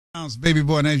Baby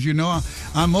boy, and as you know,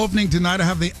 I'm opening tonight. I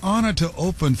have the honor to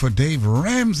open for Dave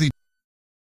Ramsey.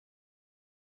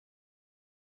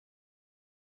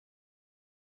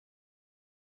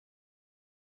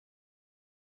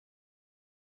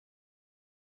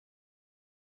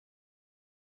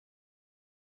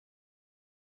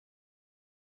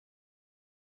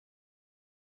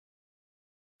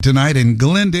 Tonight in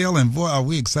Glendale, and boy, are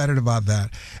we excited about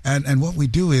that. And what we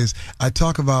do is I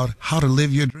talk about how to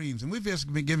live your dreams, and we've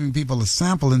just been giving people a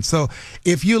sample. And so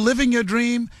if you're living your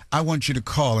dream, I want you to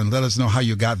call and let us know how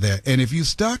you got there. And if you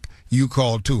stuck, you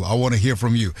call too. I want to hear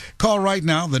from you. Call right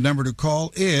now. The number to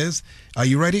call is, are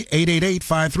you ready?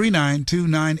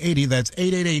 888-539-2980. That's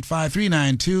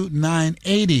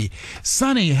 888-539-2980.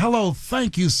 Sonny, hello.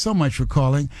 Thank you so much for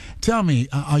calling. Tell me,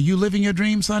 are you living your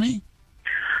dream, Sonny?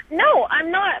 No,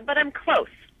 I'm not, but I'm close.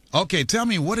 Okay, tell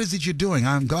me, what is it you're doing?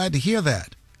 I'm glad to hear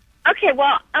that. Okay,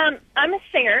 well, I'm a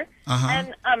singer,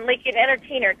 and like an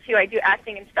entertainer, too. I do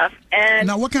acting and stuff. And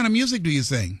now, what kind of music do you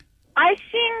sing? I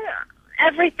sing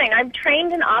everything. I'm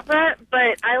trained in opera,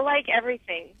 but I like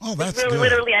everything. Oh, that's like, good.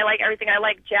 Literally, I like everything. I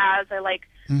like jazz, I like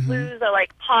blues, I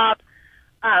like pop.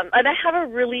 And I do have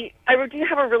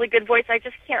a really good voice. I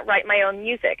just can't write my own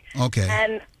music. Okay.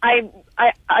 And I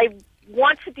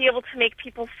want to be able to make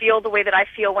people feel the way that I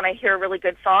feel when I hear a really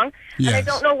good song. Yes. And I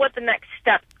don't know what the next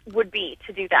step would be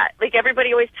to do that. Like,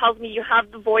 everybody always tells me, you have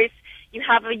the voice, you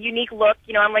have a unique look.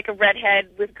 You know, I'm like a redhead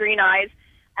with green eyes,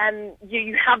 and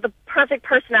you have the perfect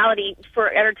personality for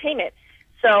entertainment.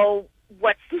 So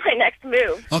what's my next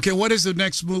move? Okay, what is the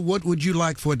next move? What would you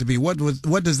like for it to be? What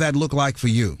does that look like for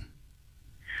you?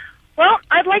 Well,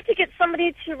 I'd like to get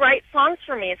somebody to write songs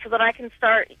for me so that I can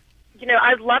start. You know,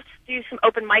 I'd love to do some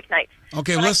open mic nights.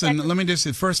 Okay, listen, let me just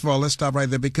say, first of all, let's stop right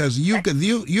there, because you're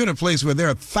in a place where there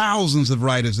are thousands of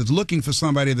writers that's looking for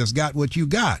somebody that's got what you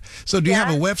got. So do you have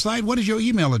a website? What is your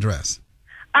email address?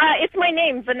 It's my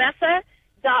name,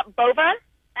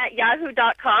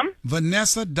 Vanessa.bova@yahoo.com.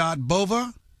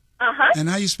 Vanessa.bova? Uh-huh. And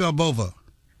how you spell Bova?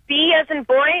 B as in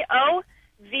boy, O,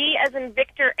 V as in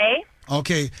Victor, A.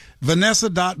 Okay,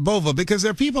 Vanessa.bova, because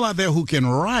there are people out there who can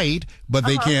write, but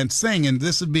they can't sing, and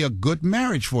this would be a good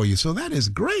marriage for you. So that is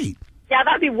great. Yeah,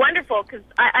 that'd be wonderful, because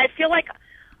I feel like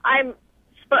I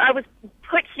was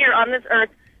put here on this earth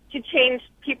to change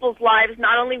people's lives,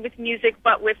 not only with music,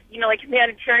 but with, you know, like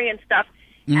humanitarian stuff.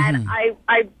 And I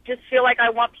just feel like I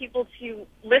want people to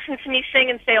listen to me sing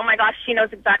and say, oh my gosh, she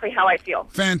knows exactly how I feel.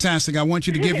 Fantastic. I want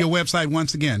you to give your website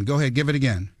once again. Go ahead, give it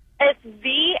again. It's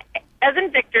V as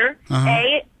in Victor,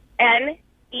 ANESSA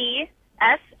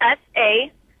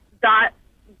dot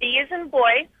B as in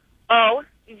boy, O,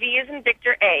 V as in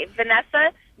Victor, A.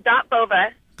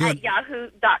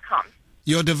 Vanessa.bova@yahoo.com.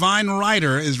 Your divine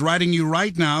writer is writing you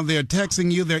right now. They're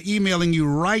texting you. They're emailing you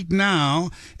right now.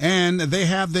 And they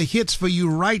have the hits for you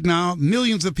right now.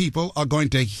 Millions of people are going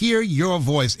to hear your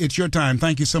voice. It's your time.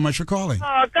 Thank you so much for calling.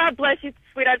 Oh, God bless you,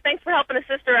 sweetheart. Thanks for helping a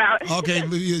sister out. Okay,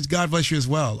 God bless you as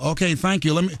well. Okay, thank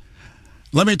you.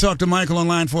 Let me talk to Michael on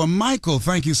line 4. Michael,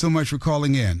 thank you so much for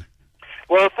calling in.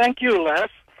 Well, thank you, Les.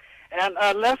 And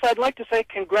Les, I'd like to say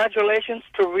congratulations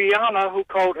to Rihanna, who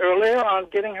called earlier, on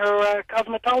getting her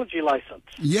cosmetology license.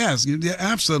 Yes,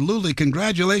 absolutely.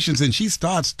 Congratulations. And she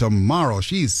starts tomorrow.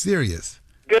 She's serious.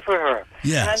 Good for her.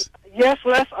 Yes. And yes,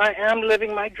 Les, I am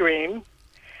living my dream.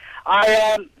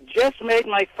 I just made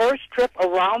my first trip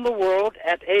around the world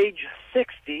at age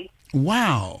 60.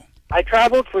 Wow. I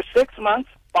traveled for 6 months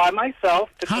by myself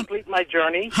to complete my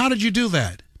journey. How did you do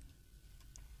that?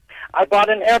 I bought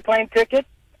an airplane ticket,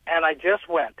 and I just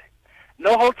went.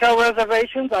 No hotel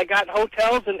reservations. I got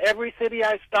hotels in every city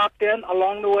I stopped in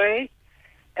along the way.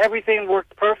 Everything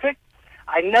worked perfect.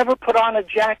 I never put on a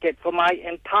jacket for my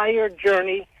entire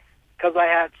journey because I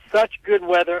had such good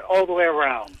weather all the way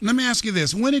around. Let me ask you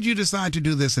this. When did you decide to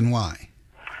do this, and why?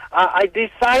 I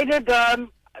decided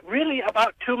really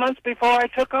about 2 months before I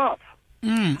took off.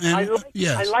 I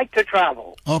like to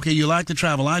travel. Okay, you like to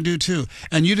travel. I do too.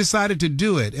 And you decided to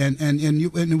do it, and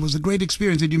it was a great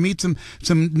experience. Did you meet some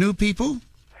new people?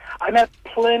 I met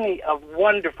plenty of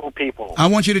wonderful people. I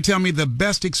want you to tell me the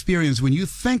best experience. When you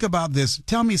think about this,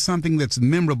 tell me something that's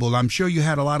memorable. I'm sure you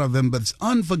had a lot of them, but it's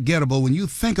unforgettable. When you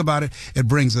think about it, it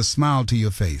brings a smile to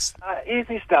your face.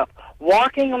 Easy stuff.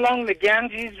 Walking along the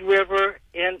Ganges River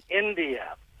in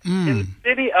India, in the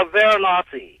city of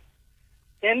Varanasi.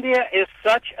 India is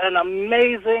such an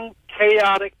amazing,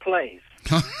 chaotic place.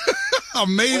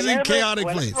 Chaotic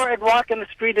place. Whenever I'd walk in the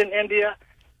street in India,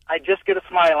 I'd just get a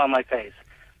smile on my face.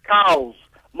 Cows,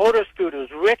 motor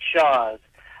scooters, rickshaws,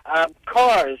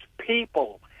 cars,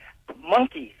 people,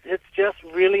 monkeys. It's just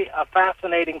really a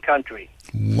fascinating country.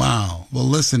 Wow. Well,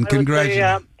 listen, I would say,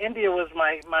 congratulations. India was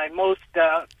my most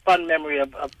fun memory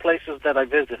of places that I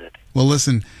visited. Well,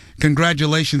 listen,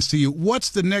 congratulations to you. What's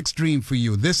the next dream for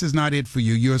you? This is not it for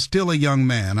you. You're still a young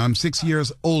man. I'm 6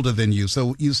 years older than you,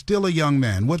 so you're still a young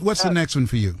man. What's the next one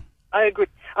for you? I agree.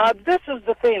 This is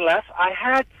the thing, Les. I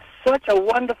had such a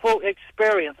wonderful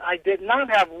experience. I did not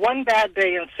have one bad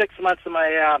day in 6 months of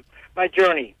my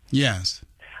journey. Yes.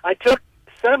 I took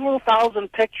several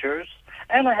thousand pictures,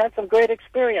 and I had some great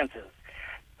experiences.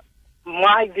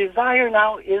 My desire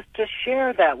now is to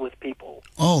share that with people.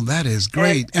 Oh, that is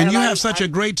great. And you have such a a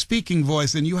great speaking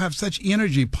voice, and you have such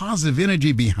energy, positive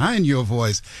energy behind your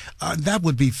voice. That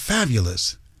would be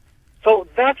fabulous. So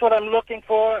that's what I'm looking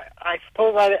for. I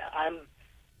suppose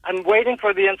I'm waiting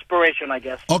for the inspiration, I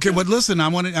guess. Okay, but listen,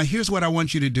 here's what I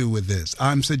want you to do with this.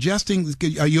 I'm suggesting,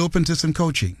 are you open to some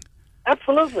coaching?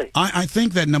 Absolutely. I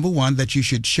think that, number one, that you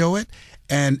should show it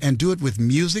and do it with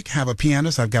music. Have a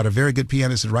pianist. I've got a very good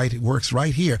pianist that works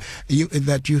right here.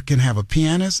 That you can have a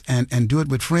pianist and do it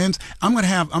with friends. I'm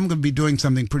going to be doing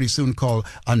something pretty soon called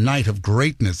a Night of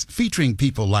Greatness, featuring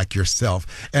people like yourself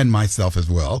and myself as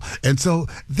well. And so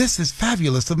this is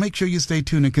fabulous. So make sure you stay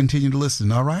tuned and continue to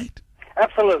listen. All right?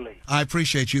 Absolutely. I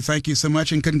appreciate you. Thank you so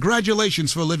much, and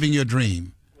congratulations for living your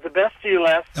dream. The best to you,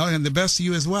 Les. Oh, and the best to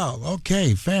you as well.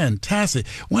 Okay, fantastic.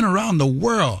 Went around the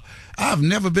world. I've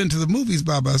never been to the movies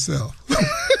by myself.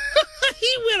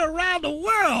 He went around the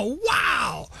world.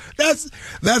 Wow.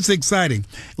 That's exciting.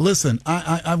 Listen,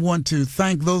 I want to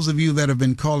thank those of you that have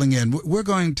been calling in. We're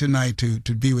going tonight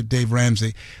to be with Dave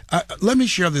Ramsey. Let me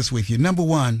share this with you. Number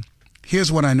one,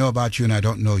 here's what I know about you and I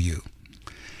don't know you.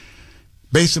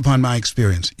 Based upon my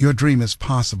experience, your dream is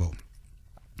possible.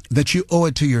 That you owe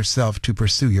it to yourself to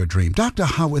pursue your dream. Dr.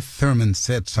 Howard Thurman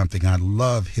said something. I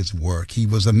love his work. He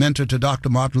was a mentor to Dr.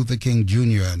 Martin Luther King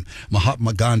Jr. and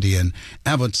Mahatma Gandhi and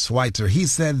Albert Schweitzer. He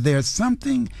said, there's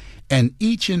something in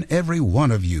each and every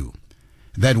one of you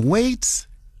that waits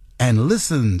and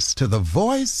listens to the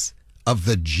voice of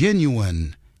the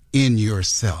genuine in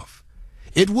yourself.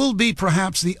 It will be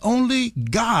perhaps the only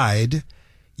guide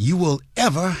you will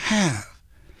ever have.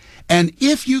 And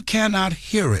if you cannot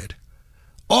hear it,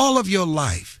 all of your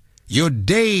life, your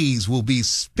days will be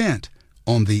spent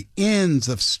on the ends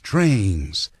of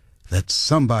strings that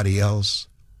somebody else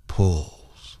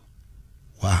pulls.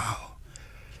 Wow.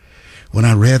 When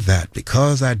I read that,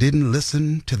 because I didn't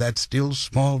listen to that still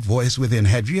small voice within,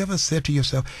 have you ever said to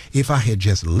yourself, if I had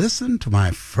just listened to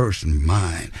my first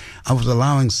mind, I was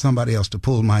allowing somebody else to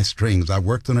pull my strings. I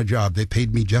worked on a job. They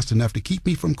paid me just enough to keep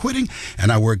me from quitting,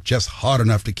 and I worked just hard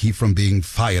enough to keep from being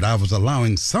fired. I was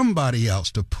allowing somebody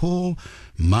else to pull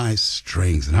my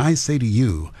strings. And I say to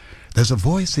you, there's a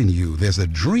voice in you. There's a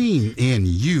dream in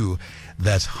you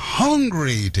that's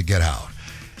hungry to get out.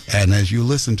 And as you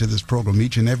listen to this program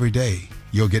each and every day,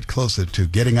 you'll get closer to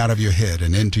getting out of your head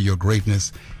and into your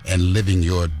greatness and living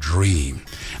your dream.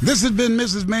 This has been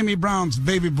Mrs. Mamie Brown's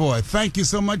Baby Boy. Thank you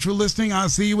so much for listening. I'll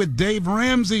see you with Dave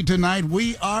Ramsey tonight.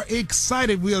 We are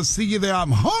excited. We'll see you there.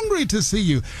 I'm hungry to see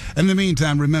you. In the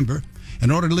meantime, remember, in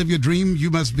order to live your dream, you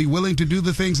must be willing to do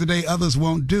the things today others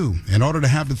won't do. In order to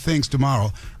have the things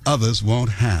tomorrow others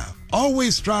won't have.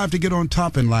 Always strive to get on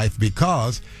top in life,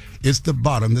 because it's the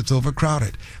bottom that's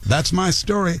overcrowded. That's my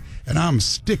story, and I'm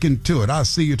sticking to it. I'll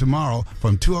see you tomorrow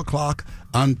from 2 o'clock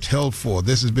until 4.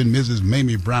 This has been Mrs.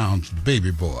 Mamie Brown's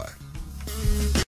Baby Boy.